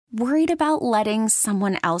Worried about letting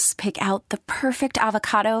someone else pick out the perfect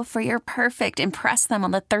avocado for your perfect impress them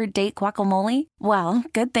on the third date guacamole? Well,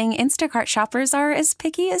 good thing Instacart shoppers are as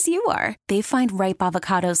picky as you are. They find ripe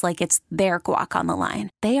avocados like it's their guac on the line.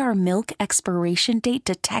 They are milk expiration date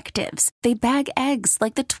detectives. They bag eggs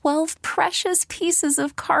like the 12 precious pieces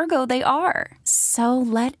of cargo they are. So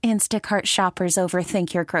let Instacart shoppers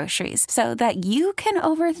overthink your groceries so that you can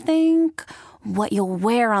overthink what you'll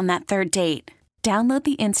wear on that third date. Download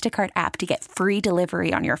the Instacart app to get free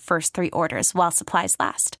delivery on your first 3 orders while supplies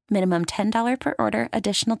last. Minimum $10 per order.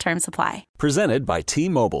 Additional terms apply. Presented by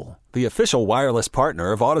T-Mobile, the official wireless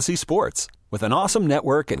partner of Odyssey Sports. With an awesome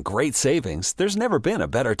network and great savings, there's never been a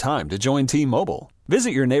better time to join T-Mobile. Visit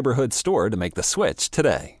your neighborhood store to make the switch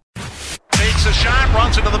today. Takes a shot,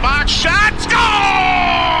 runs into the box, shot, score!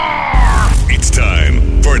 It's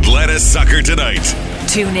time for Atlanta Soccer Tonight.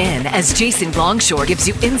 Tune in as Jason Longshore gives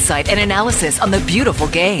you insight and analysis on the beautiful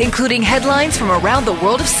game, including headlines from around the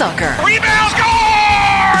world of soccer. Rebound,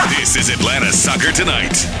 score! This is Atlanta Soccer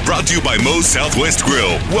Tonight, brought to you by Moe's Southwest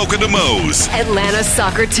Grill. Welcome to Moe's. Atlanta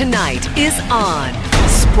Soccer Tonight is on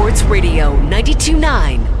Sports Radio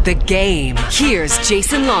 92.9 The Game. Here's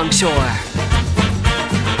Jason Longshore.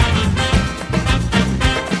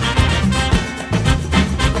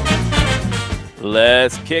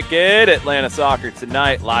 Let's kick it. Atlanta Soccer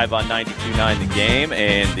Tonight, live on 92.9 The Game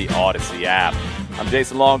and the Odyssey app. I'm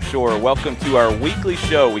Jason Longshore. Welcome to our weekly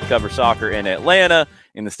show. We cover soccer in Atlanta,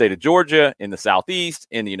 in the state of Georgia, in the Southeast,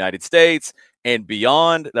 in the United States, and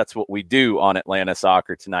beyond. That's what we do on Atlanta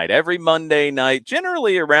Soccer Tonight. Every Monday night,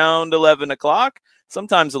 generally around 11 o'clock,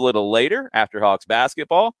 sometimes a little later after Hawks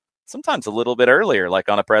basketball, sometimes a little bit earlier, like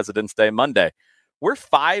on a President's Day Monday. We're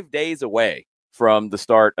 5 days away from the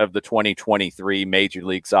start of the 2023 Major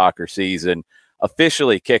League Soccer season,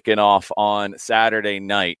 officially kicking off on Saturday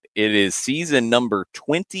night. It is season number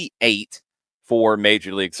 28 for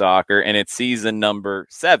Major League Soccer, and it's season number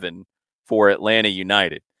 7 for Atlanta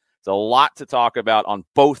United. There's a lot to talk about on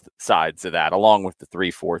both sides of that, along with the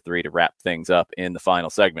 3-4-3 to wrap things up in the final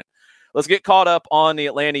segment. Let's get caught up on the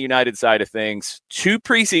Atlanta United side of things. 2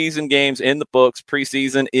 preseason games in the books.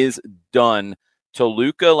 Preseason is done.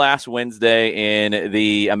 Toluca last Wednesday in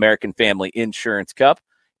the American Family Insurance Cup,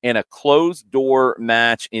 and a closed-door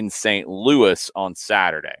match in St. Louis on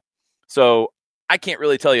Saturday. So I can't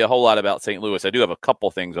really tell you a whole lot about St. Louis. I do have a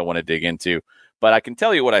couple things I want to dig into, but I can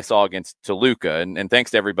tell you what I saw against Toluca, and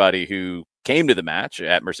thanks to everybody who came to the match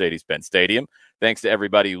at Mercedes-Benz Stadium. Thanks to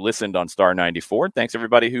everybody who listened on Star 94, and thanks to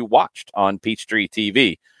everybody who watched on Peachtree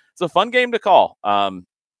TV. It's a fun game to call.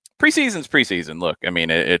 Preseason's preseason. Look, I mean,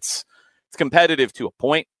 it's competitive to a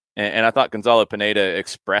point, and I thought Gonzalo Pineda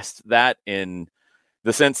expressed that in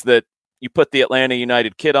the sense that you put the Atlanta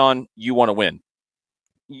United kit on, you want to win.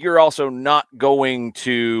 You're also not going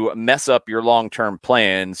to mess up your long-term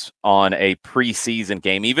plans on a preseason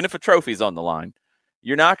game, even if a trophy's on the line.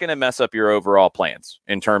 You're not going to mess up your overall plans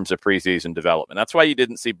in terms of preseason development. That's why you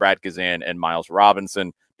didn't see Brad Kazan and Miles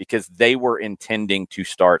Robinson, because they were intending to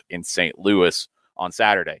start in St. Louis on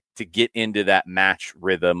Saturday to get into that match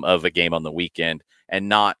rhythm of a game on the weekend and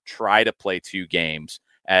not try to play 2 games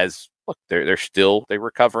as, look, they're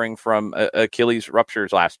recovering from Achilles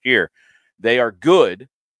ruptures last year. They are good,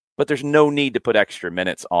 but there's no need to put extra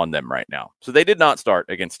minutes on them right now. So they did not start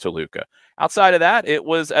against Toluca. Outside of that, it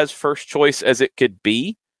was as first choice as it could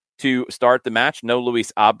be to start the match. No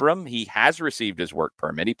Luis Abram. He has received his work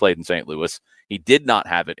permit. He played in St. Louis. He did not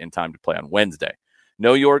have it in time to play on Wednesday.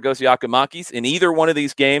 No Yorgos Giacomakis in either one of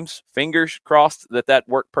these games. Fingers crossed that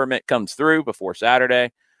work permit comes through before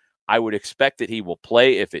Saturday. I would expect that he will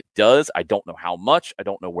play if it does. I don't know how much. I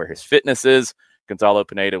don't know where his fitness is. Gonzalo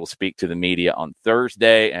Pineda will speak to the media on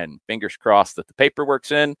Thursday, and fingers crossed that the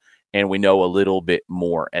paperwork's in, and we know a little bit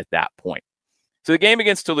more at that point. So the game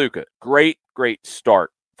against Toluca, great start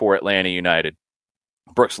for Atlanta United.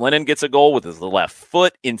 Brooks Lennon gets a goal with his left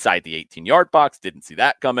foot inside the 18-yard box. Didn't see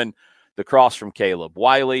that coming. The cross from Caleb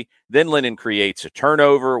Wiley. Then Lennon creates a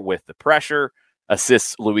turnover with the pressure,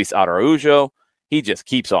 assists Luis Araujo. He just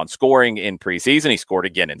keeps on scoring in preseason. He scored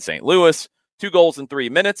again in St. Louis. 2 goals in 3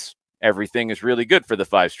 minutes. Everything is really good for the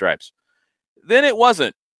Five Stripes. Then it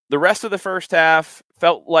wasn't. The rest of the first half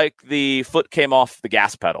felt like the foot came off the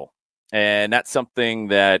gas pedal. And that's something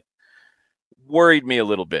that worried me a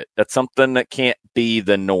little bit. That's something that can't be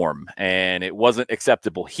the norm. And it wasn't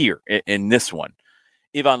acceptable here in this one.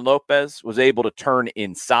 Ivan Lopez was able to turn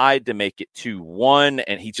inside to make it 2-1,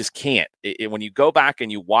 and he just can't. When you go back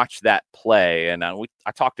and you watch that play, and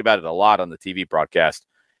I talked about it a lot on the TV broadcast,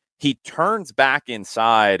 he turns back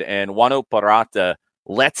inside, and Juano Parata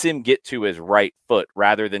lets him get to his right foot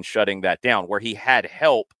rather than shutting that down, where he had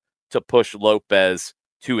help to push Lopez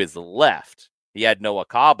to his left. He had Noah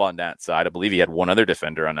Cobb on that side. I believe he had one other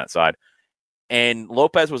defender on that side. And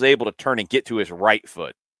Lopez was able to turn and get to his right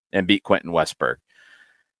foot and beat Quentin Westberg.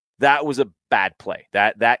 That was a bad play.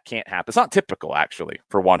 That can't happen. It's not typical, actually,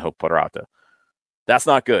 for Juanjo Peralta. That's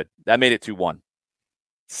not good. That made it 2-1.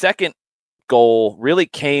 Second goal really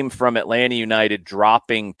came from Atlanta United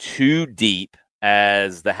dropping too deep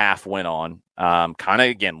as the half went on. Kind of,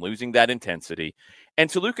 again, losing that intensity. And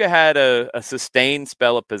Toluca had a sustained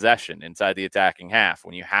spell of possession inside the attacking half.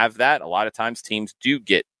 When you have that, a lot of times teams do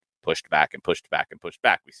get pushed back and pushed back and pushed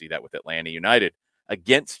back. We see that with Atlanta United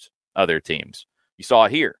against other teams. You saw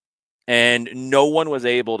it here. And no one was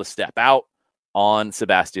able to step out on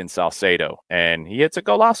Sebastian Salcedo. And he hits a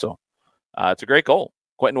golazo. It's a great goal.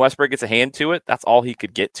 Quentin Westberg gets a hand to it. That's all he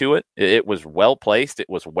could get to it. It was well placed. It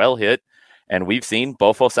was well hit. And we've seen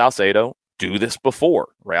Bofo Salcedo do this before.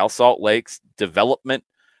 Real Salt Lake's development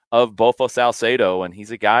of Bofo Salcedo. And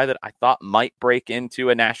he's a guy that I thought might break into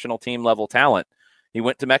a national team level talent. He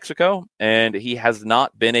went to Mexico, and he has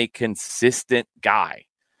not been a consistent guy.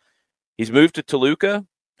 He's moved to Toluca.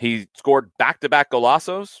 He scored back-to-back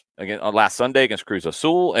golazos again on last Sunday against Cruz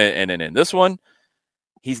Azul, and in this one,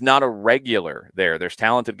 he's not a regular there. There's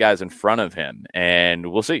talented guys in front of him,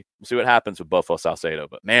 and we'll see. We'll see what happens with Bofo Salcedo.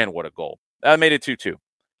 But, man, what a goal. That made it 2-2.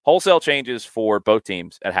 Wholesale changes for both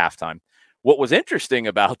teams at halftime. What was interesting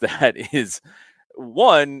about that is,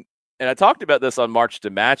 one, and I talked about this on March to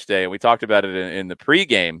Match Day, and we talked about it in the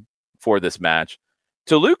pregame for this match.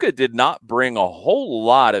 Toluca did not bring a whole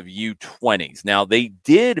lot of U20s. Now, they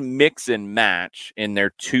did mix and match in their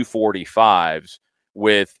 245s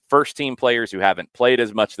with first-team players who haven't played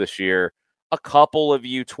as much this year, a couple of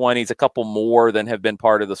U20s, a couple more than have been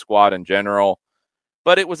part of the squad in general.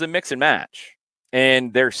 But it was a mix and match.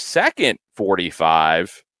 And their second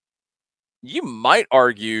 45, you might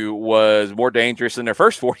argue, was more dangerous than their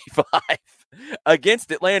first 45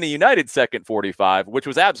 against Atlanta United's second 45, which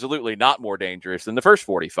was absolutely not more dangerous than the first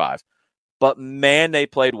 45. But, man, they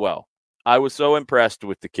played well. I was so impressed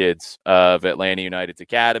with the kids of Atlanta United's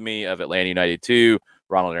academy, of Atlanta United 2.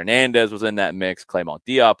 Ronald Hernandez was in that mix. Clement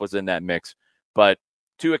Diop was in that mix. But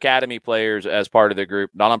two academy players as part of the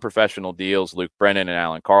group, not on professional deals, Luke Brennan and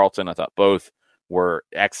Alan Carlton. I thought both were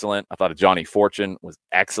excellent. I thought Johnny Fortune was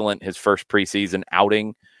excellent his first preseason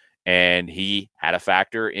outing, and he had a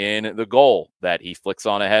factor in the goal that he flicks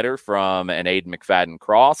on a header from an Aiden McFadden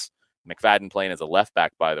cross. McFadden playing as a left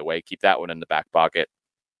back, by the way. Keep that one in the back pocket.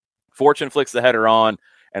 Fortune flicks the header on,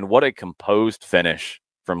 and what a composed finish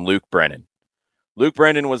from Luke Brennan. Luke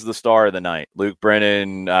Brennan was the star of the night. Luke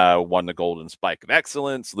Brennan won the Golden Spike of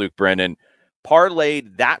Excellence. Luke Brennan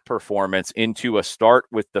parlayed that performance into a start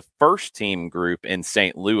with the first team group in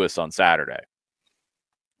St. Louis on Saturday.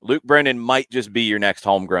 Luke Brennan might just be your next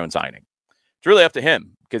homegrown signing. It's really up to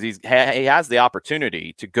him because he has the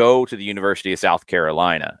opportunity to go to the University of South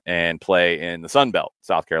Carolina and play in the Sun Belt.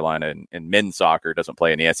 South Carolina in men's soccer doesn't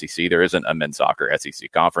play in the SEC. There isn't a men's soccer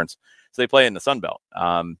SEC conference, so they play in the Sun Belt.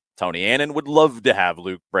 Tony Annan would love to have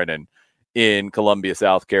Luke Brennan in Columbia,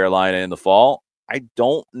 South Carolina in the fall. I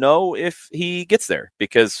don't know if he gets there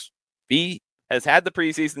because he has had the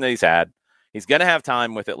preseason that he's had. He's going to have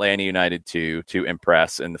time with Atlanta United to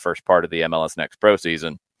impress in the first part of the MLS Next Pro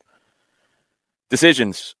season.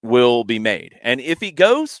 Decisions will be made. And if he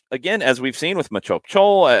goes, again, as we've seen with Machop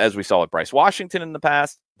Chol, as we saw with Bryce Washington in the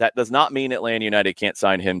past, that does not mean Atlanta United can't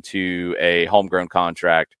sign him to a homegrown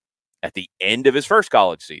contract at the end of his first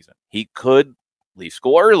college season. He could leave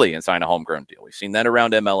school early and sign a homegrown deal. We've seen that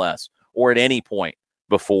around MLS. Or at any point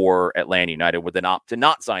before Atlanta United would then opt to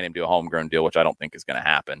not sign him to a homegrown deal, which I don't think is going to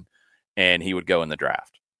happen, and he would go in the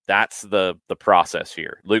draft. That's the process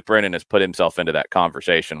here. Luke Brennan has put himself into that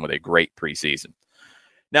conversation with a great preseason.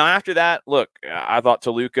 Now, after that, look, I thought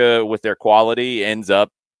Toluca, with their quality, ends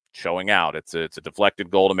up showing out. It's a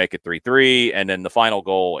deflected goal to make it 3-3, and then the final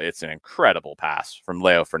goal, it's an incredible pass from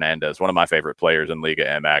Leo Fernandez, one of my favorite players in Liga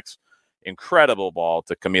MX. Incredible ball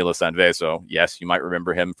to Camilo Sanveso. Yes, you might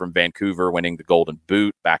remember him from Vancouver winning the Golden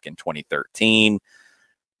Boot back in 2013.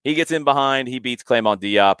 He gets in behind. He beats Clement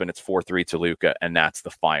Diop, and it's 4-3 Toluca, and that's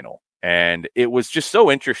the final. And it was just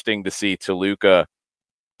so interesting to see Toluca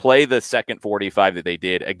play the second 45 that they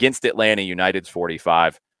did against Atlanta United's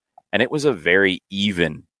 45, and it was a very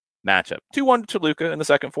even matchup. 2-1 to Toluca in the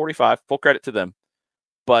second 45. Full credit to them.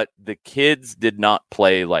 But the kids did not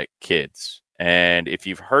play like kids. And if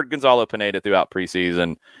you've heard Gonzalo Pineda throughout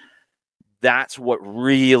preseason, that's what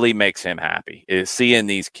really makes him happy, is seeing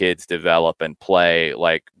these kids develop and play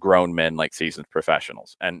like grown men, like seasoned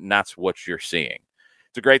professionals. And that's what you're seeing.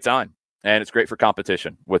 It's a great time, and it's great for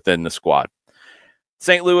competition within the squad.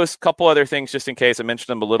 St. Louis, couple other things just in case. I mentioned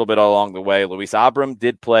them a little bit along the way. Luis Abram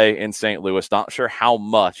did play in St. Louis. Not sure how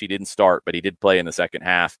much. He didn't start, but he did play in the second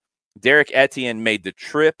half. Derek Etienne made the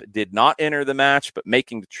trip, did not enter the match, but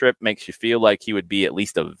making the trip makes you feel like he would be at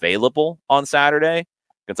least available on Saturday.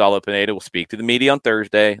 Gonzalo Pineda will speak to the media on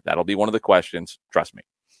Thursday. That'll be one of the questions. Trust me.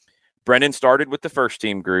 Brennan started with the first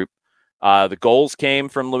team group. The goals came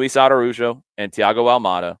from Luis Araujo and Thiago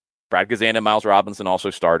Almada. Brad Gazan and Miles Robinson also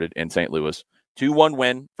started in St. Louis. 2-1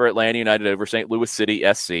 win for Atlanta United over St. Louis City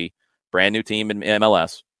SC. Brand new team in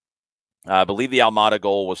MLS. I believe the Almada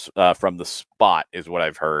goal was from the spot is what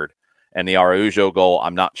I've heard. And the Araujo goal,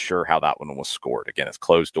 I'm not sure how that one was scored. Again, it's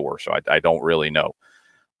closed door, so I don't really know.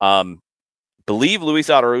 Believe Luis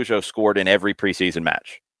Araujo scored in every preseason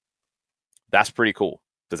match. That's pretty cool.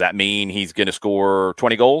 Does that mean he's going to score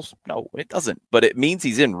 20 goals? No, it doesn't. But it means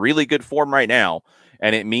he's in really good form right now,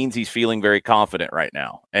 and it means he's feeling very confident right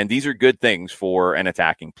now. And these are good things for an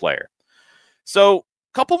attacking player. So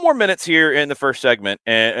a couple more minutes here in the first segment,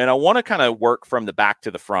 and I want to kind of work from the back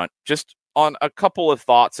to the front, just on a couple of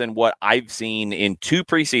thoughts and what I've seen in 2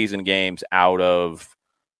 preseason games out of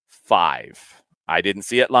 5. I didn't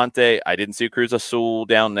see Atlante. I didn't see Cruz Azul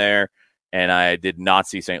down there. And I did not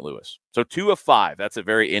see St. Louis. So 2 of 5. That's a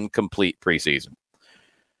very incomplete preseason.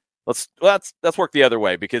 Let's work the other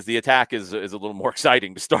way, because the attack is a little more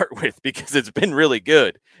exciting to start with, because it's been really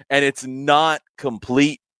good. And it's not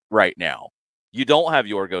complete right now. You don't have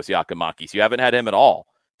Yorgos Giacomakis. You haven't had him at all.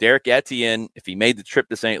 Derek Etienne, if he made the trip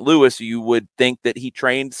to St. Louis, you would think that he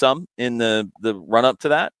trained some in the run-up to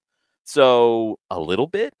that. So a little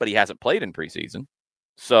bit, but he hasn't played in preseason.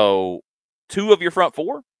 So 2 of your front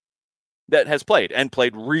 4 that has played and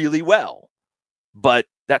played really well, but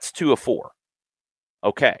that's 2 of 4.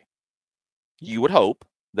 Okay. You would hope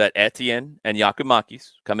that Etienne and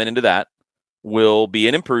Giacomakis coming into that will be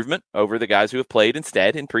an improvement over the guys who have played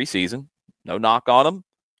instead in preseason. No knock on them.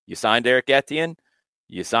 You signed Derek Etienne.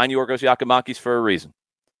 You signed Yorgos Giacomakis for a reason.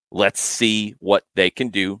 Let's see what they can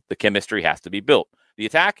do. The chemistry has to be built. The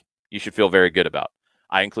attack, you should feel very good about.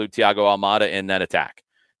 I include Thiago Almada in that attack.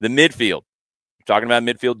 The midfield, we're talking about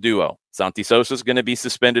midfield duo. Santi Sosa is going to be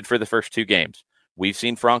suspended for the first 2 games. We've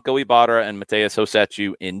seen Franco Ibarra and Mateus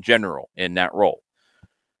Rossetto in general in that role.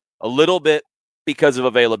 A little bit because of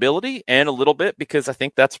availability, and a little bit because I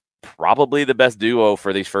think that's probably the best duo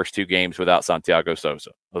for these first 2 games without Santiago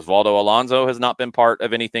Sosa. Osvaldo Alonso has not been part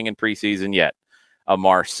of anything in preseason yet.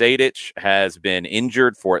 Amar Sejdic has been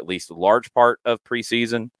injured for at least a large part of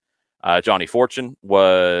preseason. Johnny Fortune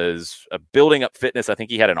was building up fitness. I think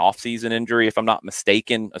he had an off-season injury, if I'm not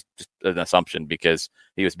mistaken. Just an assumption, because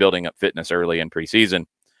he was building up fitness early in preseason.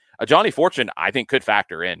 Johnny Fortune, I think, could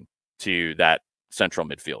factor in to that central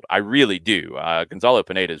midfield. I really do. Gonzalo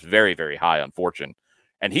Pineda is very, very high on Fortune,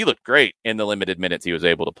 and he looked great in the limited minutes he was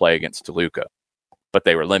able to play against Toluca, but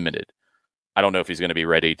they were limited. I don't know if he's going to be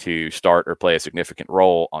ready to start or play a significant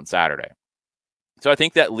role on Saturday. So I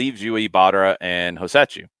think that leaves you Ibarra and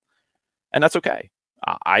Rossetto. And that's okay.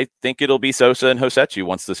 I think it'll be Sosa and Rossetto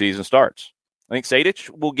once the season starts. I think Sejdic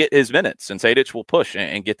will get his minutes, and Sejdic will push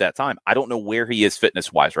and get that time. I don't know where he is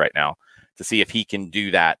fitness-wise right now to see if he can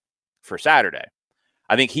do that for Saturday.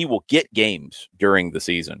 I think he will get games during the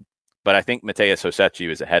season, but I think Mateus Rossetto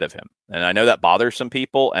is ahead of him. And I know that bothers some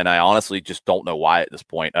people, and I honestly just don't know why at this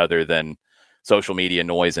point, other than social media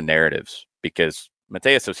noise and narratives, because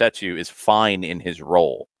Mateus Rossetto is fine in his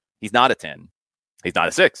role. He's not a 10. He's not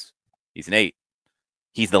a 6. He's an 8.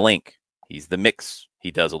 He's the link. He's the mix.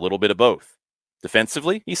 He does a little bit of both.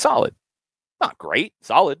 Defensively, he's solid. Not great,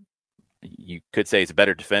 solid. You could say he's a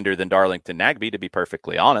better defender than Darlington Nagbe, to be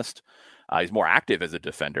perfectly honest. He's more active as a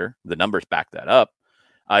defender. The numbers back that up.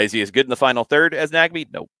 Is he as good in the final third as Nagbe?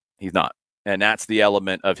 Nope, he's not. And that's the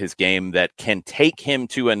element of his game that can take him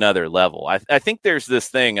to another level. I think there's this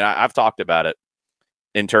thing, and I've talked about it,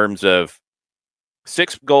 in terms of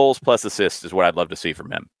 6 goals plus assists is what I'd love to see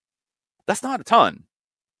from him. That's not a ton.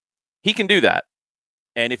 He can do that.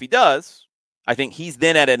 And if he does, I think he's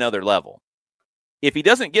then at another level. If he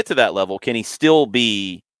doesn't get to that level, can he still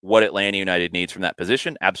be what Atlanta United needs from that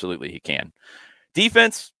position? Absolutely, he can.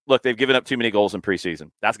 Defense, look, they've given up too many goals in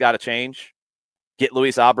preseason. That's got to change. Get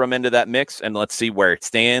Luis Abram into that mix, and let's see where it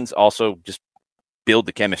stands. Also, just build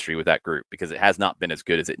the chemistry with that group, because it has not been as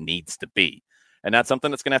good as it needs to be. And that's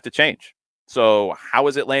something that's going to have to change. So how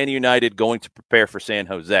is Atlanta United going to prepare for San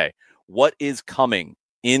Jose? What is coming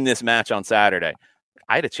in this match on Saturday?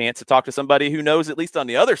 I had a chance to talk to somebody who knows, at least on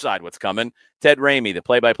the other side, what's coming. Ted Ramey, the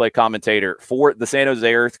play-by-play commentator for the San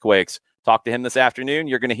Jose Earthquakes. Talked to him this afternoon.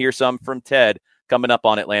 You're going to hear some from Ted coming up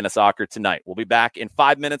on Atlanta Soccer Tonight. We'll be back in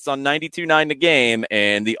 5 minutes on 92.9 The Game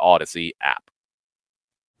and the Odyssey app.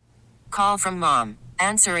 Call from mom.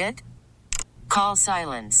 Answer it. Call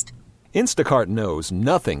silenced. Instacart knows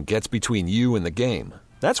nothing gets between you and the game.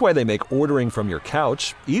 That's why they make ordering from your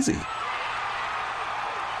couch easy.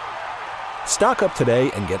 Stock up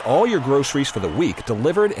today and get all your groceries for the week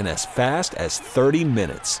delivered in as fast as 30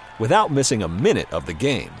 minutes without missing a minute of the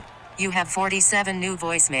game. You have 47 new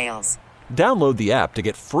voicemails. Download the app to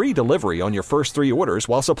get free delivery on your first 3 orders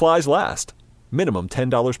while supplies last. Minimum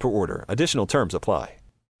 $10 per order. Additional terms apply.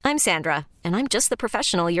 I'm Sandra, and I'm just the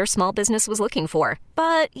professional your small business was looking for.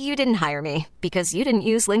 But you didn't hire me because you didn't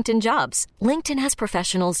use LinkedIn Jobs. LinkedIn has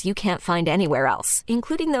professionals you can't find anywhere else,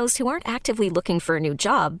 including those who aren't actively looking for a new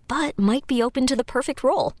job, but might be open to the perfect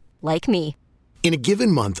role, like me. In a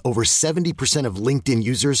given month, over 70% of LinkedIn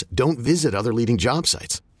users don't visit other leading job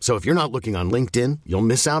sites. So if you're not looking on LinkedIn, you'll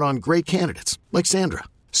miss out on great candidates like Sandra.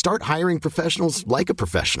 Start hiring professionals like a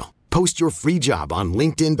professional. Post your free job on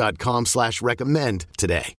linkedin.com/recommend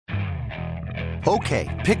today.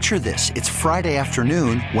 Okay, picture this. It's Friday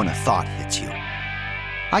afternoon when a thought hits you.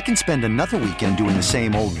 I can spend another weekend doing the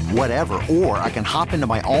same old whatever, or I can hop into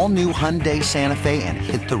my all-new Hyundai Santa Fe and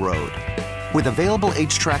hit the road. With available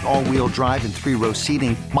H-Track all-wheel drive and 3-row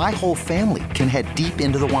seating, my whole family can head deep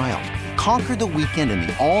into the wild. Conquer the weekend in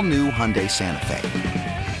the all-new Hyundai Santa Fe.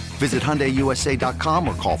 Visit HyundaiUSA.com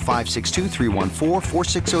or call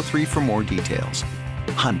 562-314-4603 for more details.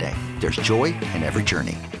 Hyundai, there's joy in every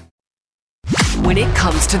journey. When it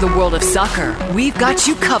comes to the world of soccer, we've got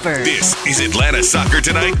you covered. This is Atlanta Soccer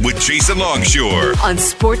Tonight with Jason Longshore On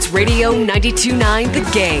Sports Radio 92.9 The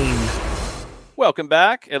Game. Welcome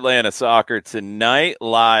back. Atlanta Soccer Tonight,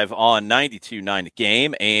 live on 92.9 The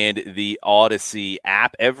Game and the Odyssey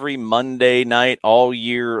app every Monday night all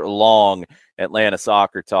year long. Atlanta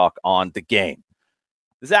Soccer Talk on The Game.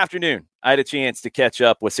 This afternoon, I had a chance to catch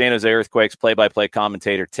up with San Jose Earthquakes play-by-play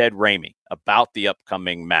commentator Ted Ramey about the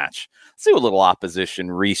upcoming match. Let's do a little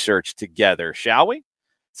opposition research together, shall we?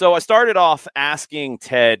 So I started off asking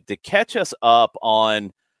Ted to catch us up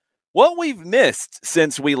on what we've missed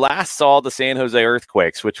since we last saw the San Jose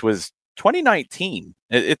Earthquakes, which was 2019.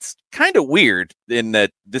 It's kind of weird in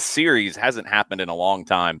that this series hasn't happened in a long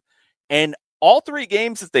time. And all 3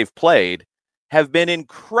 games that they've played have been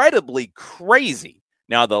incredibly crazy.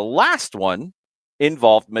 Now, the last one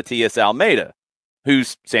involved Matias Almeyda,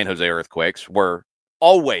 whose San Jose Earthquakes were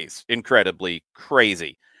always incredibly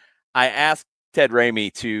crazy. I asked Ted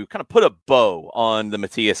Ramey to kind of put a bow on the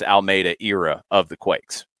Matias Almeyda era of the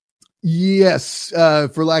Quakes. Yes,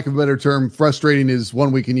 for lack of a better term, frustrating is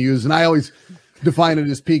one we can use. And I always define it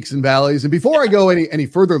as peaks and valleys. And before I go any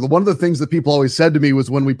further, one of the things that people always said to me was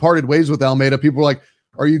when we parted ways with Almeyda, people were like,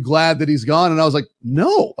 are you glad that he's gone? And I was like,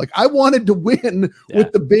 no, like I wanted to win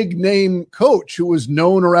with the big name coach who was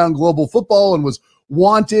known around global football and was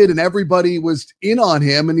wanted and everybody was in on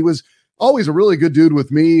him. And he was always a really good dude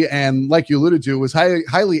with me. And like you alluded to, it was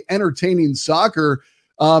highly entertaining soccer.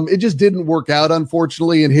 It just didn't work out,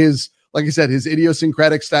 unfortunately. And his, like I said, his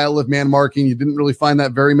idiosyncratic style of man marking, you didn't really find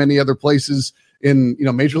that very many other places in,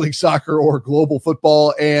 Major League Soccer or global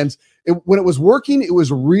football. And when it was working, it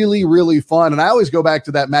was really, really fun. And I always go back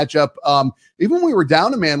to that matchup. Even when we were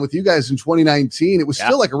down a man with you guys in 2019, it was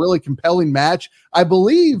still like a really compelling match. I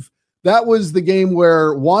believe that was the game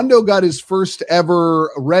where Wando got his first ever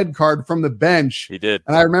red card from the bench. He did.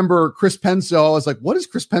 And I remember Chris Penso. I was like, what is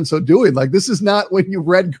Chris Penso doing? Like, this is not when you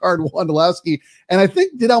red card Wondolowski. And I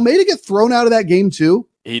think, did Almeyda get thrown out of that game too?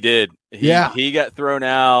 He did. He got thrown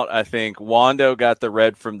out. I think Wando got the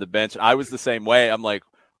red from the bench. I was the same way. I'm like,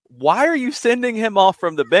 why are you sending him off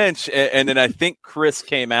from the bench? And then I think Chris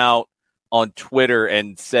came out on Twitter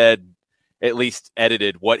and said, at least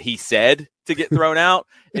edited what he said to get thrown out.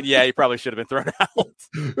 And he probably should have been thrown out.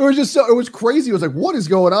 It was just it was crazy. It was like, what is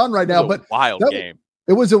going on right now? But wild game.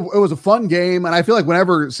 It was a fun game. And I feel like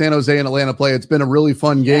whenever San Jose and Atlanta play, it's been a really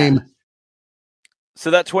fun game.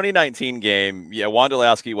 So that 2019 game,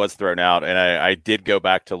 Wondolowski was thrown out. And I did go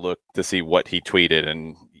back to look to see what he tweeted.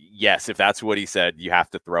 And yes, if that's what he said, you have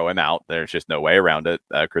to throw him out. There's just no way around it.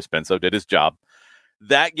 Chris Penso did his job.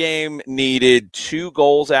 That game needed 2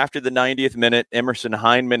 goals after the 90th minute. Emerson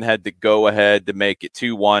Hyndman had to go ahead to make it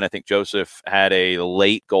 2-1. I think Joseph had a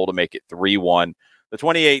late goal to make it 3-1. The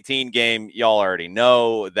 2018 game, y'all already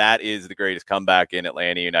know, that is the greatest comeback in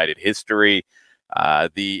Atlanta United history.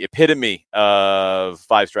 The epitome of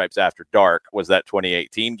 5 stripes after dark was that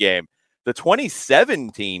 2018 game. The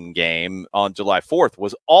 2017 game on July 4th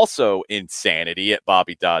was also insanity at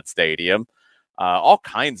Bobby Dodd Stadium. All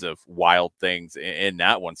kinds of wild things in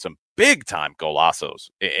that one. Some big-time golazos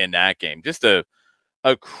in that game. Just a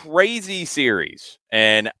crazy series.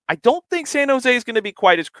 And I don't think San Jose is going to be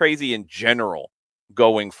quite as crazy in general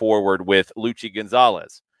going forward with Luchi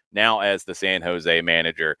Gonzalez now as the San Jose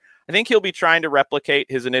manager. I think he'll be trying to replicate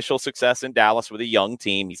his initial success in Dallas with a young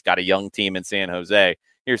team. He's got a young team in San Jose.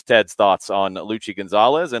 Here's Ted's thoughts on Luchi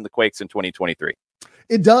Gonzalez and the Quakes in 2023.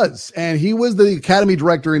 It does. And he was the academy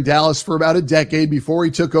director in Dallas for about a decade before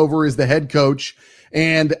he took over as the head coach.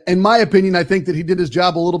 And in my opinion, I think that he did his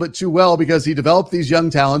job a little bit too well because he developed these young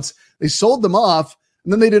talents. They sold them off,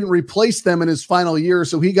 and then they didn't replace them in his final year.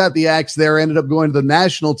 So he got the axe there, ended up going to the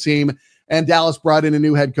national team, and Dallas brought in a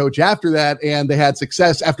new head coach after that, and they had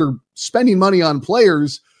success after spending money on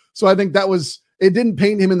players. So I think it didn't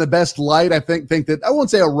paint him in the best light. I think that, I won't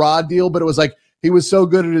say a raw deal, but it was like he was so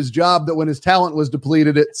good at his job that when his talent was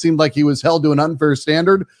depleted, it seemed like he was held to an unfair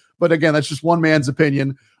standard. But again, that's just one man's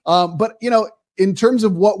opinion. But, in terms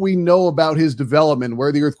of what we know about his development,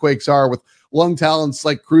 where the Earthquakes are with young talents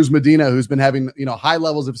like Cruz Medina, who's been having, high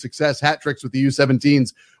levels of success, hat tricks with the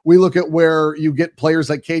U17s. We look at where you get players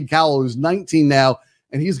like Cade Cowell, who's 19 now,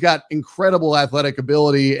 and he's got incredible athletic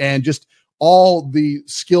ability and just all the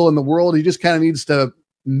skill in the world. He just kind of needs to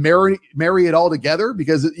marry it all together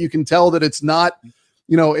because you can tell that it's not,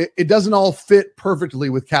 it doesn't all fit perfectly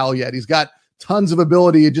with Cal yet. He's got tons of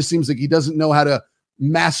ability. It just seems like he doesn't know how to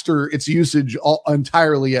master its usage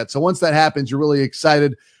entirely yet. So once that happens, you're really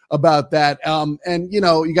excited about that. And you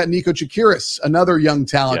got Nico Chakiris, another young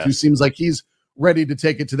talent who seems like he's ready to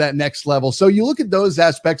take it to that next level. So you look at those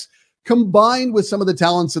aspects combined with some of the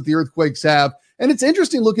talents that the Earthquakes have. And it's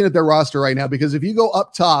interesting looking at their roster right now, because if you go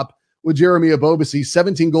up top with Jeremy Ebobisse,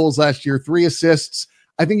 17 goals last year, 3 assists,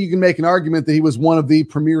 I think you can make an argument that he was one of the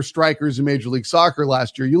premier strikers in Major League Soccer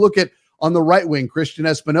last year. You look at on the right wing, Christian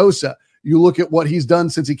Espinosa. You look at what he's done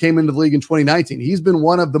since he came into the league in 2019. He's been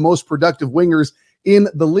one of the most productive wingers in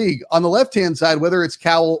the league. On the left-hand side, whether it's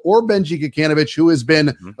Cowell or Benji Kikanovic, who has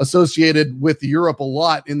been associated with Europe a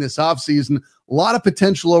lot in this offseason, a lot of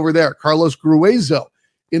potential over there. Carlos Gruezo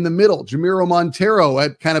in the middle, Jamiro Montero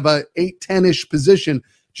at kind of a 8-10-ish position,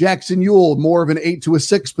 Jackson Ewell, more of an 8 to a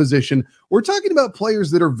 6 position. We're talking about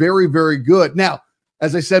players that are very, very good. Now,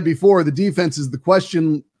 as I said before, the defense is the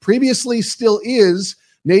question previously, still is.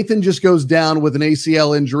 Nathan just goes down with an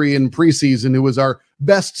ACL injury in preseason, who was our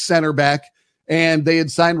best center back. And they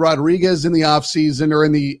had signed Rodriguez in the offseason or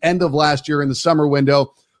in the end of last year in the summer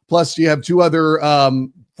window. Plus, you have 2 other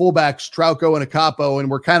fullbacks, Trauco and Acapo, and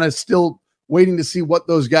we're kind of still waiting to see what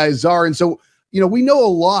those guys are. And so, we know a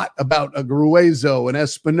lot about a Gruezo, an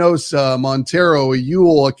Espinosa, Montero, a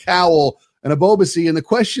Ewell, a Cowell, and a Ebobisse, and the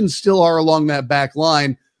questions still are along that back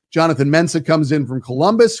line. Jonathan Mensah comes in from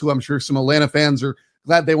Columbus, who I'm sure some Atlanta fans are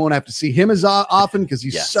glad they won't have to see him as often because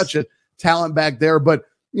he's such a talent back there. But,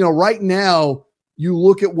 right now you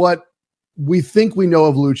look at what we think we know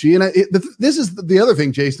of Luchi. And this is the other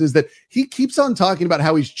thing, Jason, is that he keeps on talking about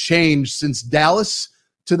how he's changed since Dallas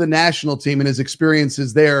to the national team and his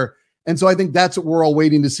experiences there. And so I think that's what we're all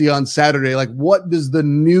waiting to see on Saturday. Like, what does the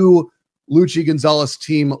new Luchi Gonzalez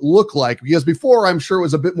team look like? Because before, I'm sure it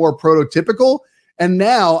was a bit more prototypical. And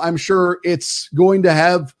now I'm sure it's going to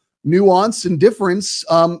have nuance and difference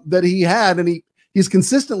that he had. And he's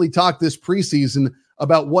consistently talked this preseason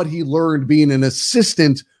about what he learned being an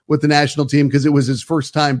assistant with the national team, because it was his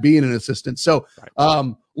first time being an assistant. So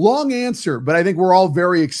long answer, but I think we're all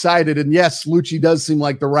very excited. And yes, Luchi does seem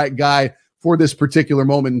like the right guy for this particular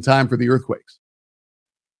moment in time for the Earthquakes.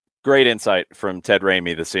 Great insight from Ted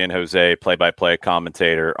Ramey, the San Jose play-by-play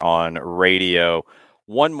commentator on radio.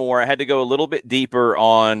 One more, I had to go a little bit deeper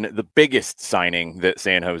on the biggest signing that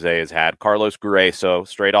San Jose has had, Carlos Gruezo,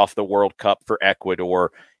 straight off the World Cup for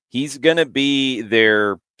Ecuador. He's going to be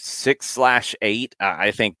their 6/8.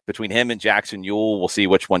 I think between him and Jackson Ewell, we'll see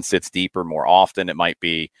which one sits deeper more often. It might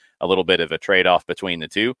be a little bit of a trade-off between the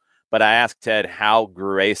two. But I asked Ted how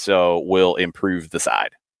Gruezo will improve the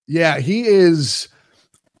side. Yeah, he is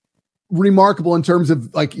remarkable in terms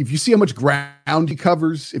of, like, if you see how much ground he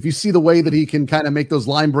covers, if you see the way that he can kind of make those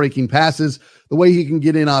line breaking passes, the way he can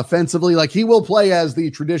get in offensively, like, he will play as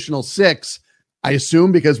the traditional 6, I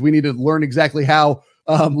assume, because we need to learn exactly how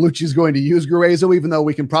Luchi is going to use Gruezo, even though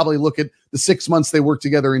we can probably look at the 6 months they worked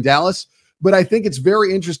together in Dallas. But I think it's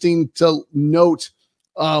very interesting to note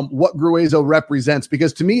what Gruezo represents,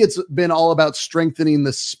 because to me, it's been all about strengthening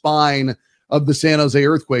the spine of the San Jose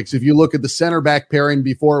Earthquakes. If you look at the center back pairing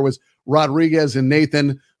before, it was Rodriguez and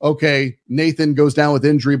Nathan. Okay, Nathan goes down with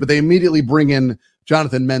injury, but they immediately bring in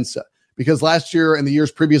Jonathan Mensah, because last year and the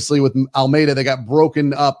years previously with Almeida, they got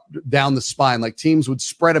broken up down the spine. Like, teams would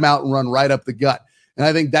spread them out and run right up the gut. And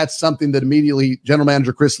I think that's something that immediately general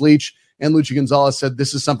manager Chris Leach and Luchi Gonzalez said,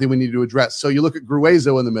 this is something we need to address. So you look at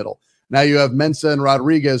Gruezo in the middle. Now you have Mensah and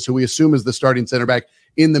Rodriguez, who we assume is the starting center back,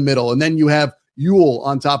 in the middle. And then you have Yule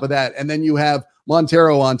on top of that, and then you have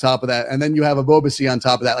Montero on top of that, and then you have Abobasi on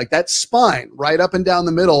top of that. Like that spine right up and down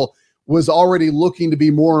the middle was already looking to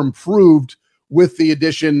be more improved with the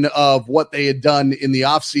addition of what they had done in the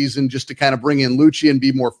offseason just to kind of bring in Lucci and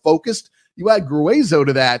be more focused. You add Gruezo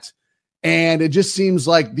to that, and it just seems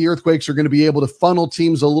like the Earthquakes are going to be able to funnel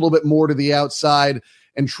teams a little bit more to the outside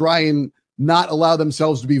and try and not allow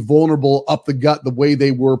themselves to be vulnerable up the gut the way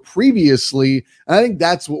they were previously. And I think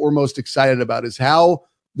that's what we're most excited about, is how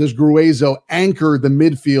does Gruezo anchor the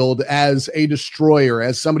midfield as a destroyer,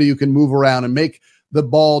 as somebody who can move around and make the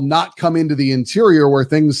ball not come into the interior where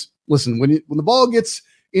things, listen, when the ball gets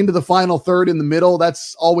into the final third in the middle,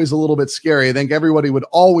 that's always a little bit scary. I think everybody would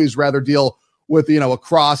always rather deal with, a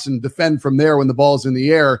cross and defend from there when the ball's in the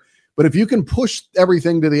air. But if you can push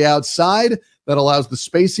everything to the outside, that allows the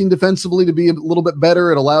spacing defensively to be a little bit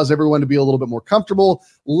better. It allows everyone to be a little bit more comfortable,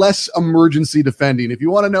 less emergency defending. If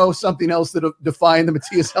you want to know something else that defined the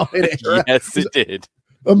Matias Almeyda era, yes, it did.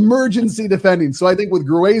 Emergency defending. So I think with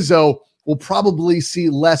Gruezo, we'll probably see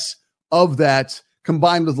less of that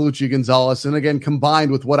combined with Lucci Gonzalez. And again,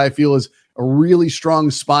 combined with what I feel is a really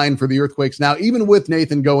strong spine for the Earthquakes. Now, even with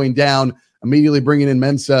Nathan going down, immediately bringing in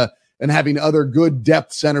Mensah and having other good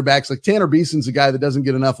depth center backs, like Tanner Beeson's a guy that doesn't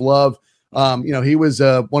get enough love. He was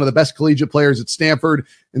one of the best collegiate players at Stanford.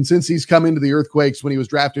 And since he's come into the Earthquakes when he was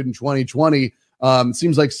drafted in 2020, it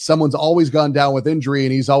seems like someone's always gone down with injury,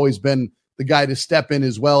 and he's always been the guy to step in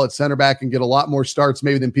as well at center back and get a lot more starts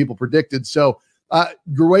maybe than people predicted. So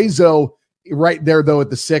Gruezo right there, though, at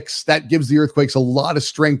the 6, that gives the Earthquakes a lot of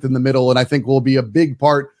strength in the middle, and I think will be a big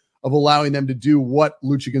part of allowing them to do what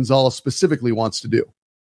Lucci Gonzalez specifically wants to do.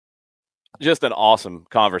 Just an awesome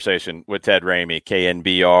conversation with Ted Ramey,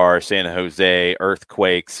 KNBR, San Jose,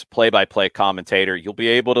 Earthquakes, play-by-play commentator. You'll be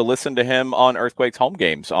able to listen to him on Earthquakes home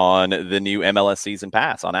games on the new MLS Season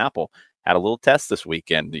Pass on Apple. Had a little test this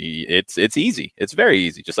weekend. It's easy. It's very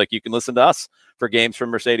easy, just like you can listen to us for games from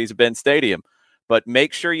Mercedes-Benz Stadium. But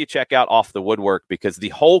make sure you check out Off the Woodwork, because the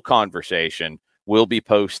whole conversation will be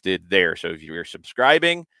posted there. So if you're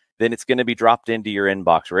subscribing, then it's going to be dropped into your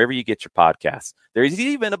inbox wherever you get your podcasts. There's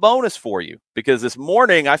even a bonus for you, because this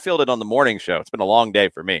morning I filled it on the morning show. It's been a long day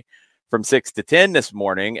for me from 6 to 10 this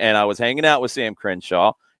morning, and I was hanging out with Sam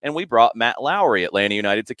Crenshaw, and we brought Matt Lowry, Atlanta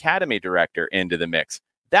United's Academy Director, into the mix.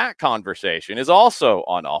 That conversation is also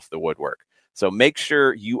on Off the Woodwork. So make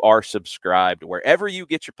sure you are subscribed wherever you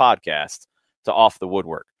get your podcasts to Off the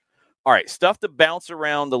Woodwork. All right, stuff to bounce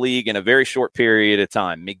around the league in a very short period of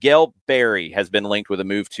time. Miguel Berry has been linked with a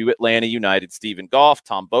move to Atlanta United. Stephen Goff,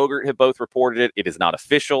 Tom Bogert have both reported it. It is not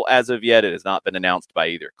official as of yet. It has not been announced by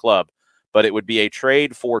either club, but it would be a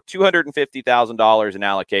trade for $250,000 in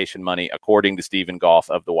allocation money, according to Stephen Goff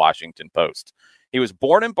of the Washington Post. He was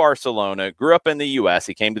born in Barcelona, grew up in the U.S.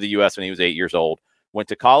 He came to the U.S. when he was 8 years old, went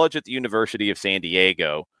to college at the University of San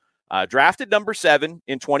Diego, drafted number 7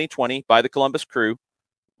 in 2020 by the Columbus Crew,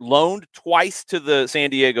 loaned twice to the San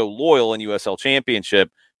Diego Loyal in USL Championship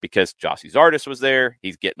because Gyasi Zardes was there.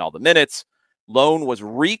 He's getting all the minutes. Loan was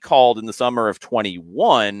recalled in the summer of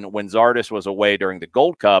 21 when Zardes was away during the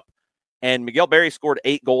Gold Cup, and Miguel Berry scored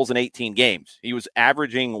 8 goals in 18 games. He was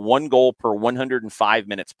averaging 1 goal per 105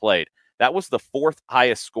 minutes played. That was the 4th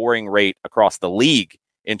highest scoring rate across the league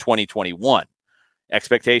in 2021.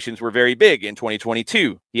 Expectations were very big in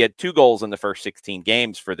 2022. He had 2 goals in the first 16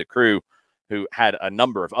 games for the Crew, who had a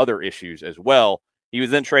number of other issues as well. He was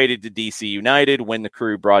then traded to DC United when the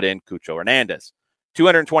Crew brought in Cucho Hernandez.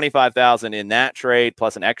 $225,000 in that trade,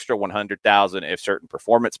 plus an extra $100,000 if certain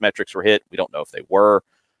performance metrics were hit. We don't know if they were.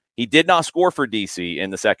 He did not score for DC in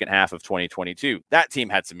the second half of 2022. That team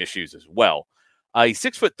had some issues as well. He's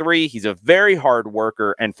 6'3". He's a very hard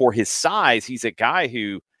worker, and for his size, he's a guy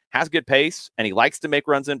who has good pace, and he likes to make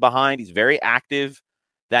runs in behind. He's very active.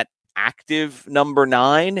 That active number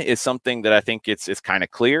 9 is something that I think it's kind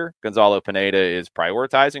of clear Gonzalo Pineda is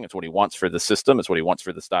prioritizing. It's what he wants for the system. It's what he wants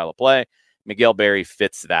for the style of play. Miguel Berry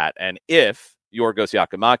fits that. And if Yorgos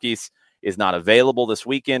Giacomakis is not available this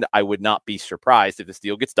weekend, I would not be surprised if this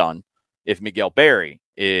deal gets done if Miguel Berry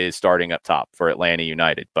is starting up top for Atlanta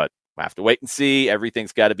United. But we'll have to wait and see.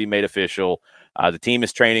 Everything's got to be made official. The team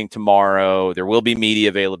is training tomorrow. There will be media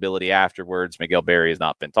availability afterwards. Miguel Berry has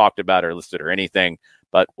not been talked about or listed or anything,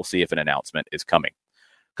 but we'll see if an announcement is coming.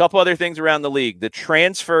 A couple other things around the league. The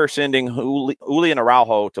transfer sending Julian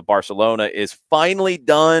Araujo to Barcelona is finally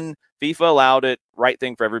done. FIFA allowed it. Right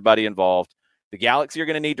thing for everybody involved. The Galaxy are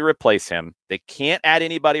going to need to replace him. They can't add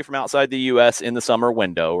anybody from outside the U.S. in the summer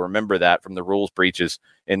window. Remember that from the rules breaches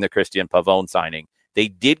in the Christian Pavón signing. They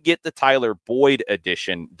did get the Tyler Boyd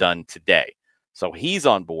addition done today. So he's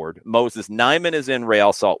on board. Moses Neiman is in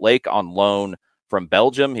Real Salt Lake on loan from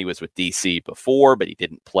Belgium. He was with DC before, but he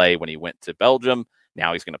didn't play when he went to Belgium.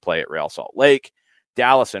 Now he's going to play at Real Salt Lake.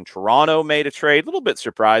 Dallas and Toronto made a trade. A little bit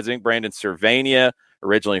surprising. Brandon Cervania,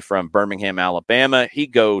 originally from Birmingham, Alabama. He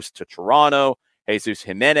goes to Toronto. Jesus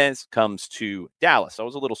Jimenez comes to Dallas. I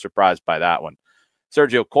was a little surprised by that one.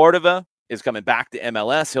 Sergio Cordova is coming back to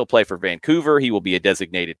MLS. He'll play for Vancouver. He will be a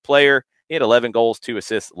designated player. He had 11 goals, 2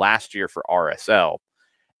 assists last year for RSL.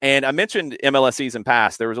 And I mentioned MLS season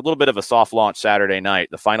pass. There was a little bit of a soft launch Saturday night.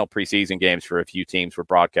 The final preseason games for a few teams were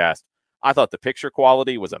broadcast. I thought the picture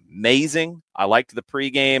quality was amazing. I liked the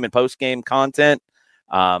pregame and postgame content.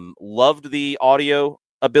 Loved the audio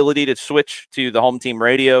ability to switch to the home team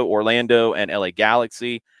radio. Orlando and LA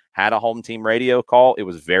Galaxy had a home team radio call. It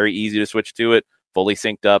was very easy to switch to it, fully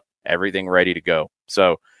synced up, everything ready to go.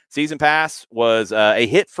 So season pass was a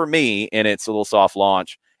hit for me in its little soft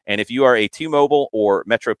launch. And if you are a T-Mobile or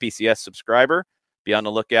Metro PCS subscriber, be on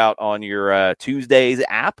the lookout on your Tuesdays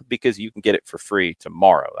app because you can get it for free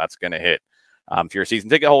tomorrow. That's going to hit. If you're a season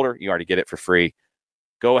ticket holder, you already get it for free.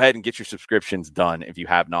 Go ahead and get your subscriptions done if you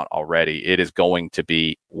have not already. It is going to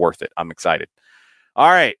be worth it. I'm excited.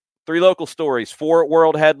 All right. 3 local stories, 4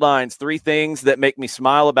 world headlines, 3 things that make me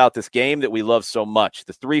smile about this game that we love so much.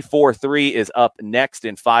 The 3-4-3 is up next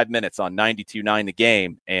in 5 minutes on 92.9 The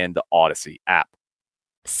Game and the Odyssey app.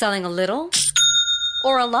 Selling a little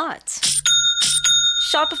or a lot?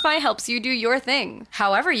 Shopify helps you do your thing,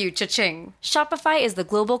 however you cha-ching. Shopify is the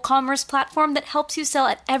global commerce platform that helps you sell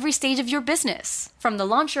at every stage of your business. From the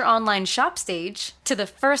launch your online shop stage, to the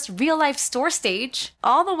first real-life store stage,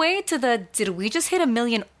 all the way to the did we just hit 1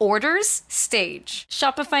 million orders stage.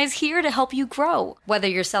 Shopify's here to help you grow. Whether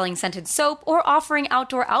you're selling scented soap or offering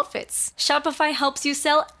outdoor outfits, Shopify helps you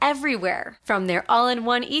sell everywhere. From their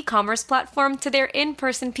all-in-one e-commerce platform to their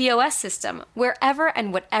in-person POS system, wherever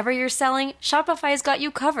and whatever you're selling, Shopify's got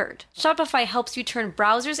you covered. Shopify helps you turn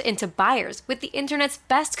browsers into buyers with the internet's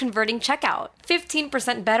best converting checkout.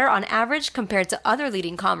 15% better on average compared to other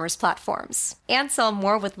leading commerce platforms. And sell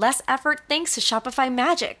more with less effort thanks to Shopify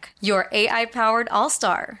Magic, your AI-powered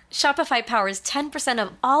all-star. Shopify powers 10%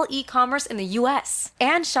 of all e-commerce in the U.S.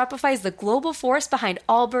 And Shopify is the global force behind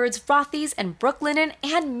Allbirds, Rothy's, and Brooklinen,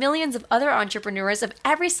 and millions of other entrepreneurs of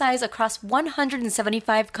every size across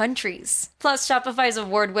 175 countries. Plus, Shopify's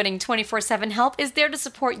award-winning 24/7 help is there to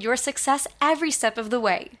support your success every step of the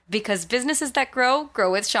way. Because businesses that grow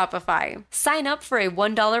with Shopify. Sign up for a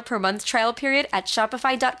 $1 per month trial period at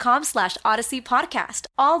shopify.com/Odyssey Podcast,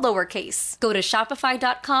 all lowercase. Go to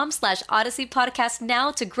shopify.com/Odyssey Podcast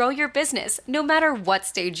now to grow your business, no matter what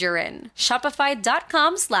stage you're in.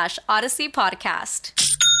 Shopify.com/Odyssey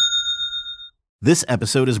Podcast. This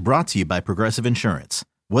episode is brought to you by Progressive Insurance.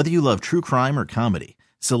 Whether you love true crime or comedy,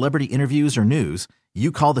 celebrity interviews or news,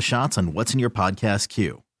 you call the shots on what's in your podcast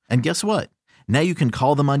queue. And guess what? Now you can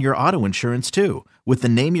call them on your auto insurance too with the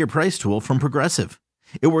Name Your Price tool from Progressive.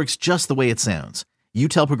 It works just the way it sounds. You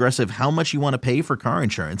tell Progressive how much you want to pay for car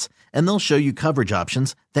insurance, and they'll show you coverage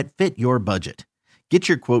options that fit your budget. Get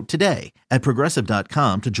your quote today at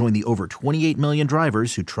Progressive.com to join the over 28 million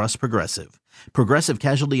drivers who trust Progressive. Progressive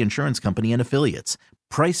Casualty Insurance Company and Affiliates.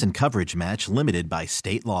 Price and coverage match limited by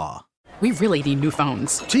state law. We really need new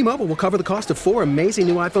phones. T-Mobile will cover the cost of 4 amazing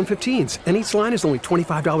new iPhone 15s, and each line is only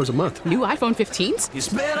 $25 a month. New iPhone 15s? It's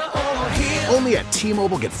better over here. Only at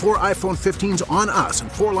T-Mobile, get 4 iPhone 15s on us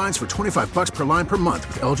and 4 lines for $25 per line per month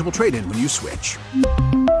with eligible trade-in when you switch.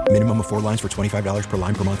 Minimum of 4 lines for $25 per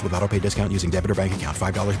line per month with autopay discount using debit or bank account.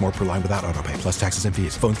 $5 more per line without autopay, plus taxes and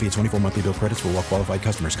fees. Phone fee at 24 monthly bill credits for well-qualified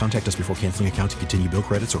customers. Contact us before canceling account to continue bill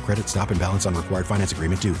credits or credit stop and balance on required finance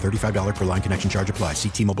agreement due. $35 per line connection charge applies. See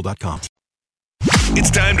T-Mobile.com. It's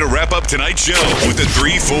time to wrap up tonight's show with the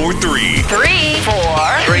 3-4-3.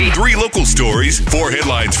 3-4-3. 3 local stories, 4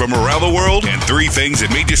 headlines from around the world, and 3 things that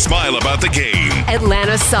made you smile about the game.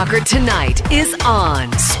 Atlanta Soccer Tonight is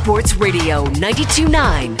on Sports Radio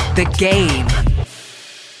 92.9 The Game.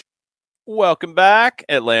 Welcome back.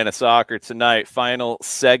 Atlanta Soccer Tonight, final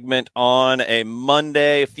segment on a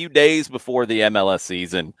Monday, a few days before the MLS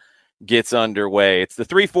season gets underway. It's the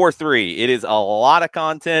 3-4-3. It is a lot of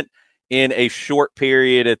content in a short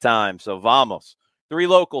period of time. So vamos. 3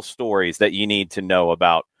 local stories that you need to know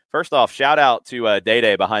about. First off, shout out to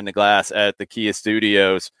Day behind the glass at the Kia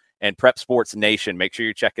Studios and Prep Sports Nation. Make sure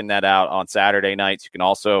you're checking that out on Saturday nights. You can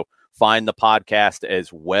also find the podcast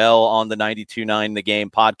as well on the 92.9 The Game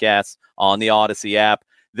podcast on the Odyssey app.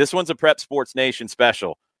 This one's a Prep Sports Nation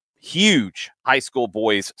special. Huge high school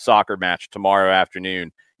boys soccer match tomorrow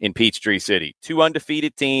afternoon in Peachtree City. 2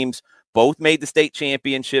 undefeated teams. Both made the state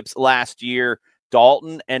championships last year.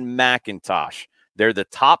 Dalton and McIntosh. They're the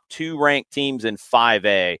top 2 ranked teams in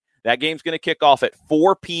 5A. That game's going to kick off at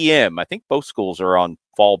 4 p.m. I think both schools are on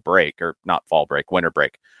fall break, or not fall break, winter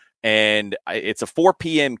break. And it's a 4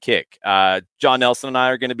 p.m. kick. John Nelson and I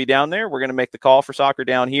are going to be down there. We're going to make the call for Soccer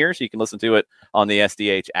Down Here, so you can listen to it on the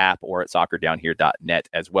SDH app or at soccerdownhere.net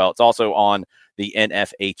as well. It's also on the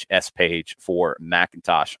NFHS page for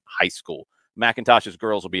McIntosh High School. McIntosh's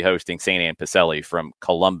girls will be hosting St. Anne Pacelli from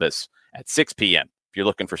Columbus at 6 p.m. if you're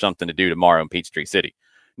looking for something to do tomorrow in Peachtree City.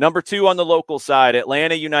 Number 2 on the local side,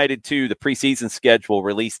 Atlanta United 2, the preseason schedule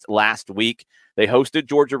released last week. They hosted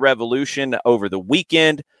Georgia Revolution over the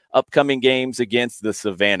weekend. Upcoming games against the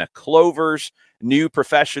Savannah Clovers, new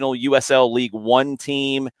professional USL League One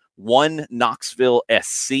team, 1 Knoxville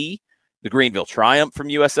SC, the Greenville Triumph from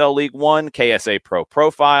USL League One, KSA Pro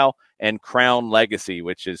Profile, and Crown Legacy,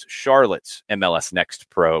 which is Charlotte's MLS Next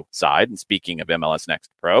Pro side. And speaking of MLS Next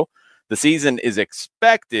Pro, the season is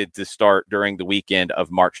expected to start during the weekend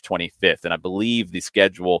of March 25th. And I believe the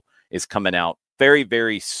schedule is coming out very,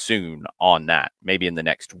 very soon on that. Maybe in the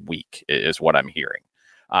next week is what I'm hearing.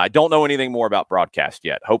 I don't know anything more about broadcast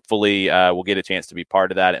yet. Hopefully we'll get a chance to be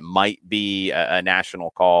part of that. It might be a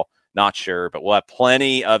national call. Not sure, but we'll have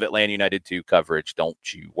plenty of Atlanta United 2 coverage. Don't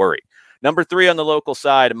you worry. Number 3 on the local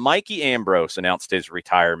side, Mikey Ambrose announced his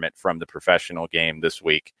retirement from the professional game this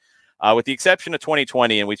week. With the exception of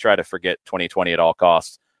 2020, and we try to forget 2020 at all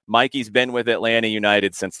costs, Mikey's been with Atlanta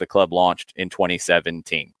United since the club launched in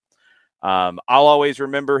 2017. I'll always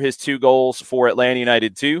remember his 2 goals for Atlanta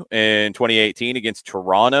United 2 in 2018 against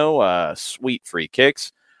Toronto, sweet free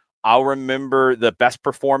kicks. I'll remember the best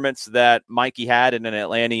performance that Mikey had in an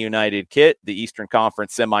Atlanta United kit, the Eastern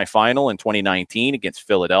Conference semifinal in 2019 against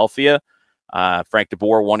Philadelphia. Frank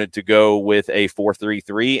DeBoer wanted to go with a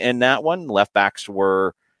 4-3-3 in that one. Left backs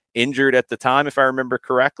were injured at the time, if I remember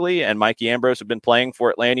correctly, and Mikey Ambrose had been playing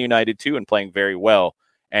for Atlanta United 2 and playing very well.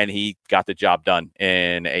 And he got the job done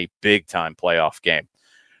in a big-time playoff game.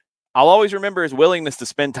 I'll always remember his willingness to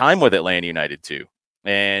spend time with Atlanta United 2.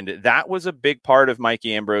 And that was a big part of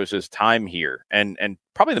Mikey Ambrose's time here. And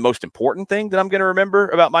probably the most important thing that I'm going to remember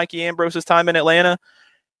about Mikey Ambrose's time in Atlanta,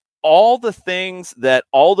 all the things that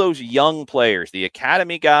all those young players, the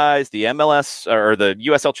academy guys, the MLS or the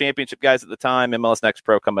USL Championship guys at the time, MLS Next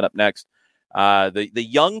Pro coming up next, the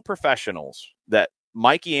young professionals that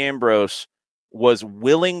Mikey Ambrose was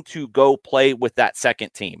willing to go play with that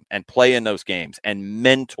second team and play in those games and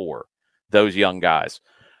mentor those young guys.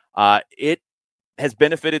 It has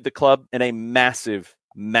benefited the club in a massive,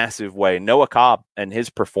 massive way. Noah Cobb and his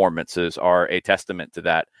performances are a testament to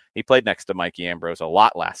that. He played next to Mikey Ambrose a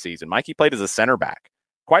lot last season. Mikey played as a center back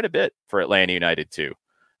quite a bit for Atlanta United too,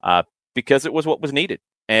 because it was what was needed.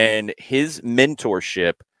 And his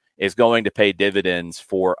mentorship is going to pay dividends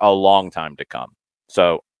for a long time to come.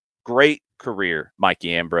 So great career,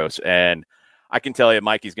 Mikey Ambrose. And I can tell you,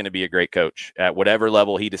 Mikey's going to be a great coach at whatever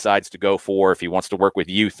level he decides to go for. If he wants to work with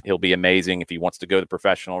youth, he'll be amazing. If he wants to go the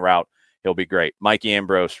professional route, he'll be great. Mikey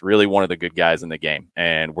Ambrose, really one of the good guys in the game,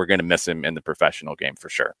 and we're going to miss him in the professional game for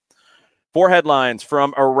sure. 4 headlines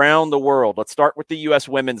from around the world. Let's start with the U.S.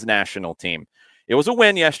 women's national team. It was a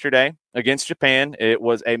win yesterday against Japan. It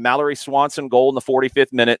was a Mallory Swanson goal in the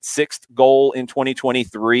 45th minute, 6th goal in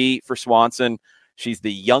 2023 for Swanson. She's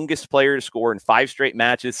the youngest player to score in 5 straight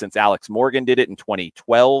matches since Alex Morgan did it in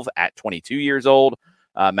 2012 at 22 years old.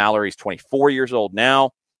 Mallory's 24 years old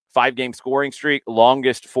now. 5-game scoring streak,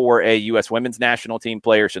 longest for a U.S. women's national team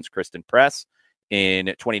player since Kristen Press in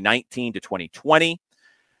 2019 to 2020.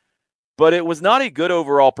 But it was not a good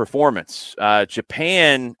overall performance.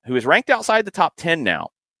 Japan, who is ranked outside the top 10 now,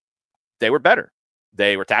 they were better.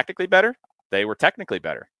 They were tactically better. They were technically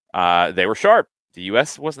better. They were sharp. The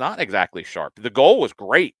U.S. was not exactly sharp. The goal was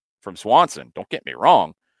great from Swanson. Don't get me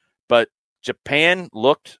wrong. But Japan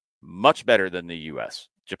looked much better than the U.S.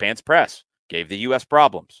 Japan's press gave the U.S.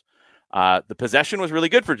 problems. The possession was really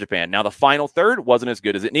good for Japan. Now, the final third wasn't as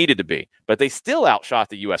good as it needed to be, but they still outshot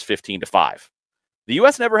the U.S. 15-5. The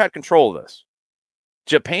U.S. never had control of this.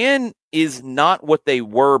 Japan is not what they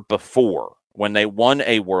were before when they won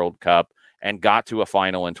a World Cup and got to a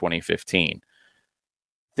final in 2015.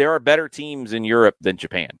 There are better teams in Europe than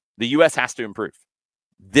Japan. The U.S. has to improve.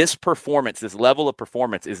 This performance, this level of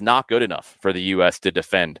performance is not good enough for the U.S. to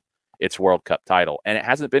defend its World Cup title, and it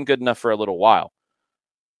hasn't been good enough for a little while.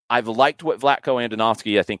 I've liked what Vlatko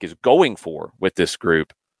Andonovski, I think, is going for with this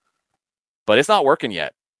group, but it's not working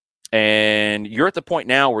yet. And you're at the point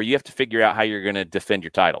now where you have to figure out how you're going to defend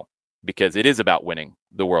your title, because it is about winning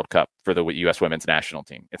the World Cup for the U.S. women's national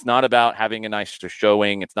team. It's not about having a nice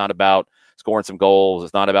showing. It's not about scoring some goals.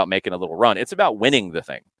 It's not about making a little run. It's about winning the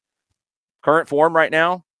thing. current form right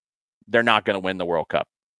now, they're not going to win the World Cup.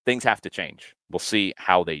 Things have to change. We'll see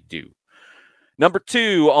how they do. Number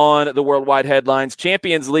 2 on the worldwide headlines,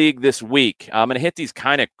 Champions League this week. I'm going to hit these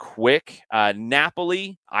kind of quick.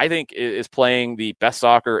 Napoli, I think, is playing the best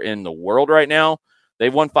soccer in the world right now.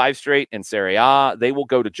 They've won 5 straight in Serie A. They will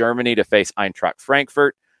go to Germany to face Eintracht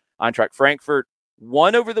Frankfurt. Eintracht Frankfurt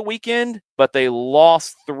won over the weekend, but they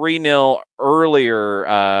lost 3-0 earlier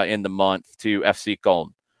in the month to FC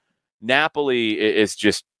Köln. Napoli is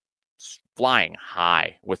just flying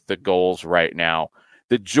high with the goals right now.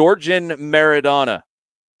 The Georgian Maradona,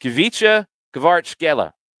 Kvicha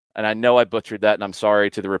Kvaratskhelia, and I know I butchered that, and I'm sorry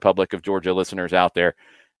to the Republic of Georgia listeners out there.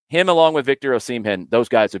 Him along with Victor Osimhen, those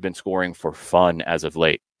guys have been scoring for fun as of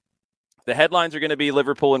late. The headlines are going to be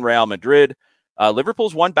Liverpool and Real Madrid.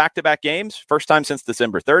 Liverpool's won back-to-back games, first time since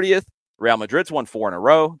December 30th. Real Madrid's won 4 in a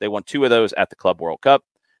row. They won 2 of those at the Club World Cup.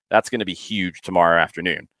 That's going to be huge tomorrow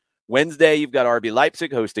afternoon. Wednesday, you've got RB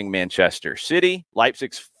Leipzig hosting Manchester City.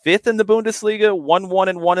 Leipzig's 5th in the Bundesliga,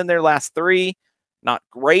 1-1-1 in their last 3. Not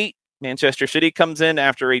great. Manchester City comes in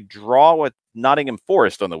after a draw with Nottingham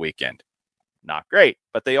Forest on the weekend. Not great,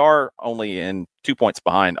 but they are only in 2 points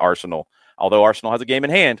behind Arsenal, although Arsenal has a game in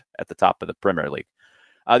hand at the top of the Premier League.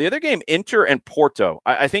 The other game, Inter and Porto.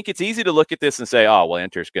 I think it's easy to look at this and say, oh, well,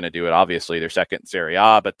 Inter's going to do it. Obviously, they're second in Serie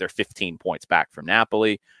A, but they're 15 points back from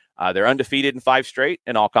Napoli. They're undefeated in 5 straight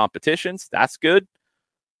in all competitions. That's good.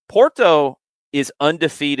 Porto is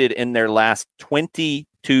undefeated in their last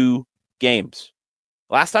 22 games.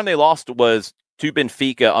 Last time they lost was to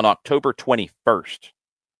Benfica on October 21st.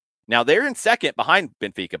 Now, they're in second behind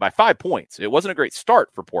Benfica by 5 points. It wasn't a great start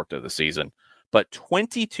for Porto this season, but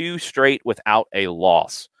 22 straight without a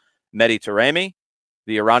loss. Mehdi Taremi,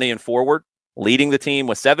 the Iranian forward, leading the team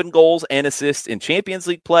with 7 goals and assists in Champions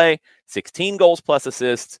League play, 16 goals plus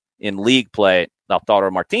assists in league play.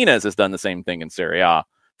 Lautaro Martinez has done the same thing in Serie A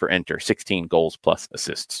for Inter, 16 goals plus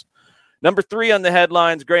assists. Number 3 on the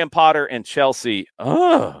headlines, Graham Potter and Chelsea.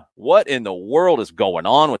 What in the world is going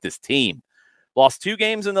on with this team? Lost 2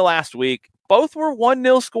 games in the last week. Both were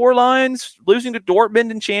 1-0 score lines, losing to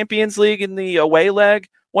Dortmund in Champions League in the away leg,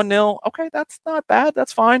 1-0. Okay, that's not bad.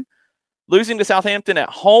 That's fine. Losing to Southampton at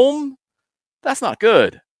home, that's not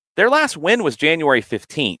good. Their last win was January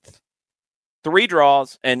 15th. 3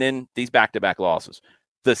 draws, and then these back-to-back losses.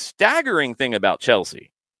 The staggering thing about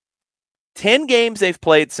Chelsea, 10 games they've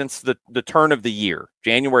played since the turn of the year,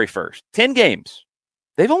 January 1st. 10 games.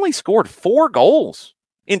 They've only scored 4 goals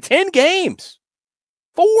in 10 games.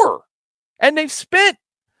 4. And they've spent,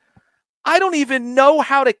 I don't even know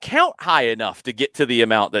how to count high enough to get to the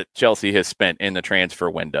amount that Chelsea has spent in the transfer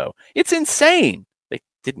window. It's insane. They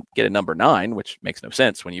didn't get a number 9, which makes no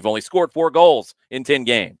sense when you've only scored 4 goals in 10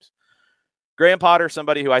 games. Graham Potter,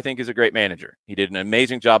 somebody who I think is a great manager. He did an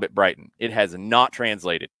amazing job at Brighton. It has not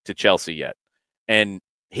translated to Chelsea yet. And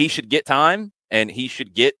he should get time, and he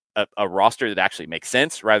should get a roster that actually makes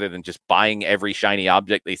sense rather than just buying every shiny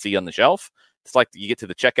object they see on the shelf. It's like you get to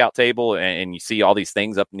the checkout table and you see all these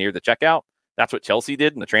things up near the checkout. That's what Chelsea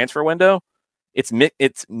did in the transfer window. It's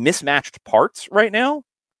mismatched parts right now.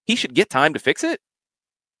 He should get time to fix it.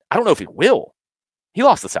 I don't know if he will. He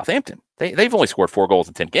lost to Southampton. They've only scored 4 goals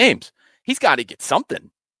in 10 games. He's got to get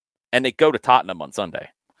something. And they go to Tottenham on Sunday.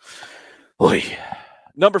 Oy.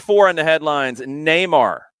 Number 4 on the headlines,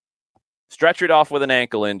 Neymar stretchered off with an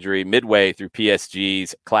ankle injury midway through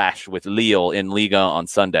PSG's clash with Lille in Liga on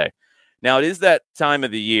Sunday. Now, it is that time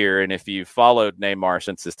of the year, and if you've followed Neymar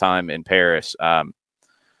since his time in Paris,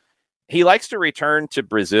 he likes to return to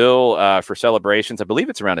Brazil for celebrations. I believe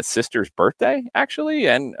it's around his sister's birthday, actually,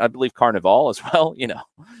 and I believe Carnival as well.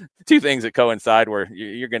 2 things that coincide where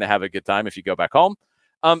you're going to have a good time if you go back home.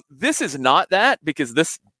 This is not that, because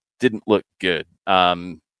this didn't look good.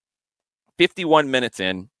 51 minutes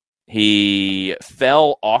in, he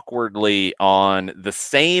fell awkwardly on the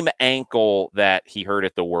same ankle that he hurt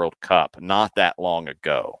at the World Cup not that long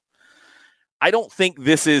ago. I don't think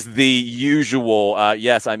this is the usual,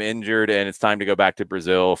 yes, I'm injured and it's time to go back to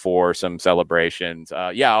Brazil for some celebrations.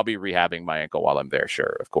 Yeah, I'll be rehabbing my ankle while I'm there.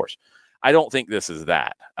 Sure, of course. I don't think this is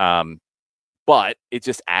that. But it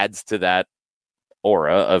just adds to that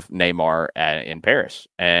aura of Neymar in Paris.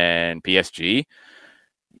 And PSG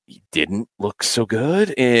didn't look so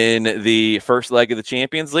good in the first leg of the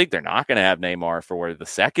Champions League. They're not going to have Neymar for the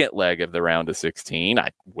second leg of the round of 16. I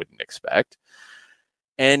wouldn't expect.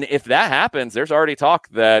 And if that happens, there's already talk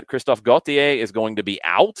that Christophe Gauthier is going to be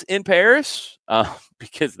out in Paris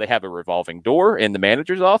because they have a revolving door in the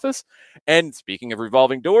manager's office. And speaking of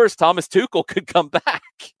revolving doors, Thomas Tuchel could come back,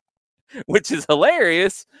 which is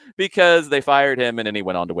hilarious because they fired him and then he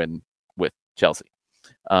went on to win with Chelsea.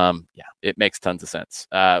 It makes tons of sense.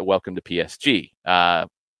 Welcome to PSG.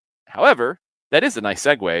 However, that is a nice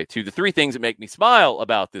segue to the three things that make me smile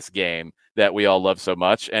about this game that we all love so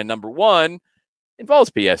much. And number one involves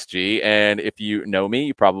PSG. And if you know me,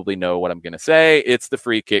 you probably know what I'm going to say. It's the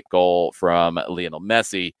free kick goal from Lionel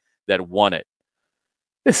Messi that won it.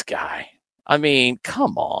 This guy, I mean,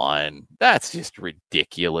 come on. That's just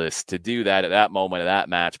ridiculous to do that at that moment of that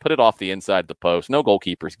match. Put it off the inside of the post. No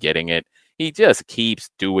goalkeeper's getting it. He just keeps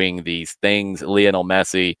doing these things. Lionel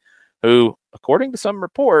Messi, who, according to some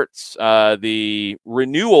reports, the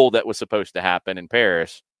renewal that was supposed to happen in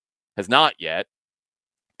Paris has not yet.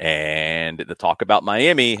 And the talk about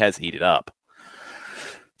Miami has heated up.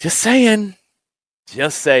 Just saying.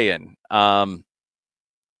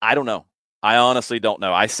 I don't know. I honestly don't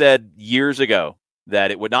know. I said years ago that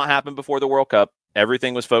it would not happen before the World Cup.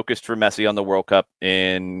 Everything was focused for Messi on the World Cup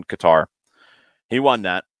in Qatar. He won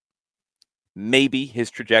that. Maybe his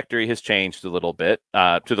trajectory has changed a little bit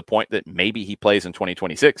to the point that maybe he plays in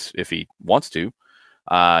 2026 if he wants to.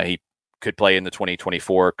 He could play in the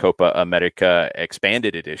 2024 Copa America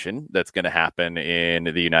expanded edition that's going to happen in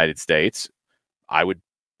the United States. I would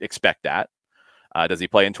expect that. Does he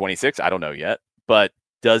play in 26? I don't know yet. But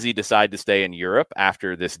does he decide to stay in Europe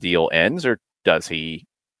after this deal ends, or does he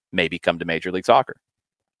maybe come to Major League Soccer?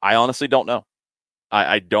 I honestly don't know.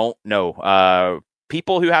 I don't know.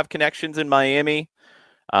 People who have connections in Miami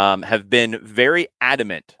have been very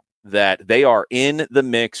adamant that they are in the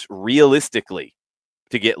mix realistically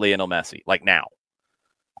to get Lionel Messi, like now.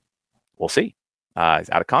 We'll see. He's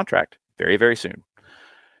out of contract very, very soon.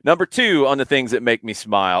 Number two on the things that make me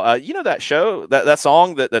smile. You know that show, that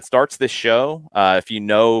song that starts this show? If you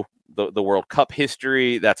know the World Cup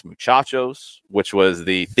history, that's Muchachos, which was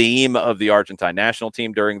the theme of the Argentine national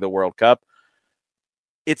team during the World Cup.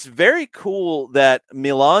 It's very cool that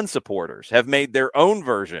Milan supporters have made their own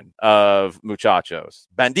version of Muchachos,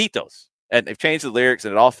 Banditos, and they've changed the lyrics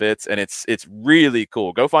and it all fits, and it's really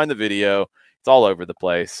cool. Go find the video. It's all over the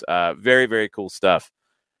place. Very, very cool stuff.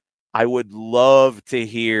 I would love to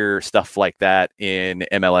hear stuff like that in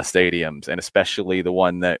MLS stadiums, and especially the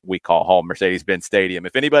one that we call home, Mercedes-Benz Stadium.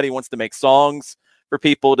 If anybody wants to make songs for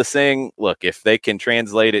people to sing, look, if they can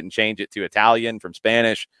translate it and change it to Italian from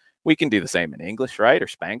Spanish, we can do the same in English, right? Or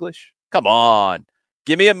Spanglish. Come on.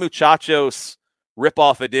 Give me a Muchachos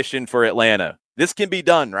ripoff edition for Atlanta. This can be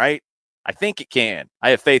done, right? I think it can.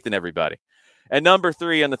 I have faith in everybody. And number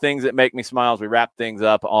three on the things that make me smile as we wrap things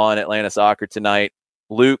up on Atlanta Soccer tonight,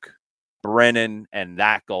 Luke Brennan and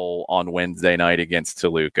that goal on Wednesday night against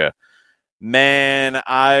Toluca. Man,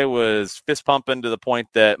 I was fist pumping to the point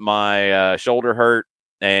that my shoulder hurt,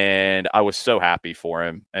 and I was so happy for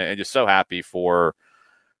him, and just so happy for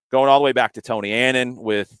going all the way back to Tony Annan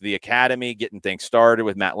with the academy, getting things started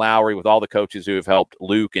with Matt Lowry, with all the coaches who have helped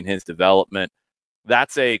Luke in his development.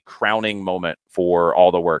 That's a crowning moment for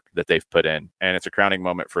all the work that they've put in, and it's a crowning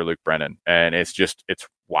moment for Luke Brennan, and it's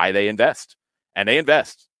why they invest, and they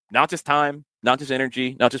invest. Not just time, not just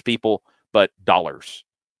energy, not just people, but dollars,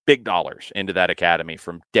 big dollars into that academy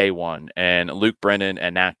from day one. And Luke Brennan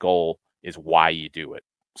and that goal is why you do it.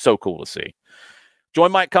 So cool to see.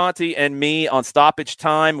 Join Mike Conti and me on Stoppage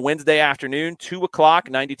Time Wednesday afternoon, 2 o'clock,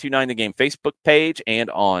 92.9 The Game Facebook page and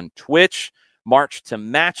on Twitch. March to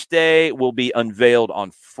Match Day will be unveiled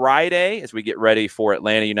on Friday as we get ready for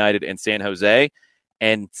Atlanta United and San Jose.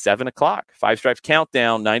 And 7 o'clock, Five Stripes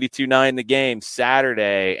Countdown, 92.9 The Game,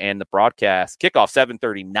 Saturday, and the broadcast. Kickoff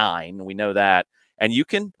 7:39, we know that. And you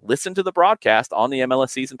can listen to the broadcast on the MLS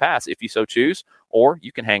Season Pass if you so choose, or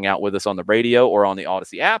you can hang out with us on the radio or on the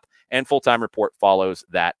Odyssey app, and Full-Time Report follows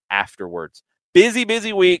that afterwards. Busy,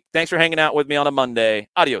 busy week. Thanks for hanging out with me on a Monday.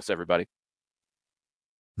 Adios, everybody.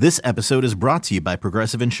 This episode is brought to you by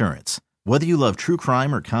Progressive Insurance. Whether you love true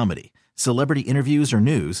crime or comedy, celebrity interviews or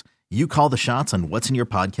news, you call the shots on what's in your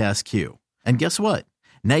podcast queue. And guess what?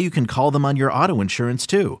 Now you can call them on your auto insurance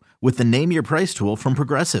too with the Name Your Price tool from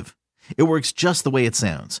Progressive. It works just the way it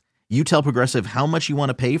sounds. You tell Progressive how much you want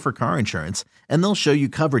to pay for car insurance, and they'll show you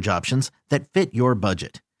coverage options that fit your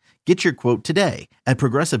budget. Get your quote today at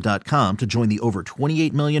Progressive.com to join the over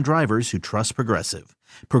 28 million drivers who trust Progressive.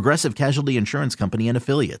 Progressive Casualty Insurance Company and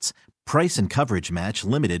Affiliates. Price and coverage match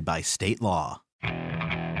limited by state law.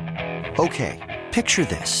 Okay, picture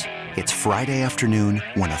this. It's Friday afternoon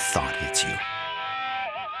when a thought hits you.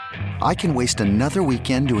 I can waste another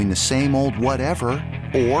weekend doing the same old whatever,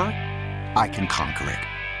 or I can conquer it.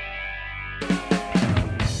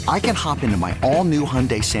 I can hop into my all-new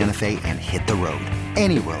Hyundai Santa Fe and hit the road.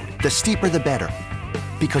 Any road. The steeper, the better.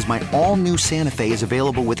 Because my all-new Santa Fe is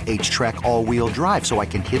available with H-Track all-wheel drive, so I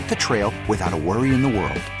can hit the trail without a worry in the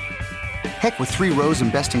world. Heck, with 3 rows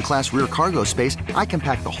and best-in-class rear cargo space, I can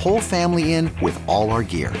pack the whole family in with all our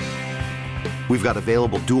gear. We've got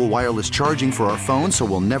available dual wireless charging for our phones, so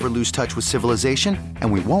we'll never lose touch with civilization,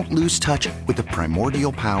 and we won't lose touch with the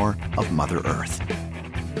primordial power of Mother Earth.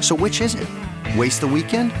 So which is it? Waste the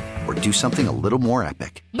weekend or do something a little more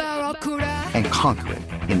epic? And conquer it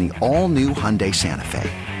in the all-new Hyundai Santa Fe.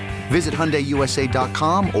 Visit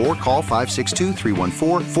HyundaiUSA.com or call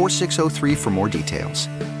 562-314-4603 for more details.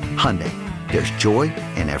 Hyundai, there's joy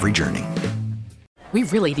in every journey. We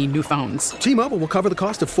really need new phones. T-Mobile will cover the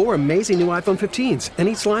cost of 4 amazing new iPhone 15s, and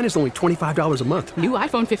each line is only $25 a month. New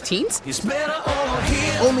iPhone 15s? It's better over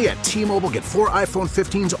here. Only at T-Mobile, get 4 iPhone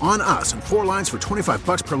 15s on us and 4 lines for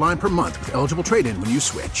 $25 per line per month with eligible trade-in when you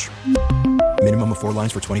switch. Minimum of 4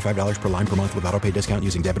 lines for $25 per line per month with autopay discount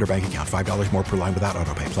using debit or bank account. $5 more per line without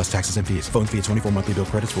autopay, plus taxes and fees. Phone fee at 24 monthly bill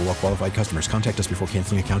credits for well-qualified customers. Contact us before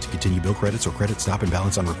canceling account to continue bill credits or credit stop and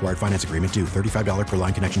balance on required finance agreement due. $35 per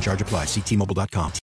line connection charge applies. See T-Mobile.com.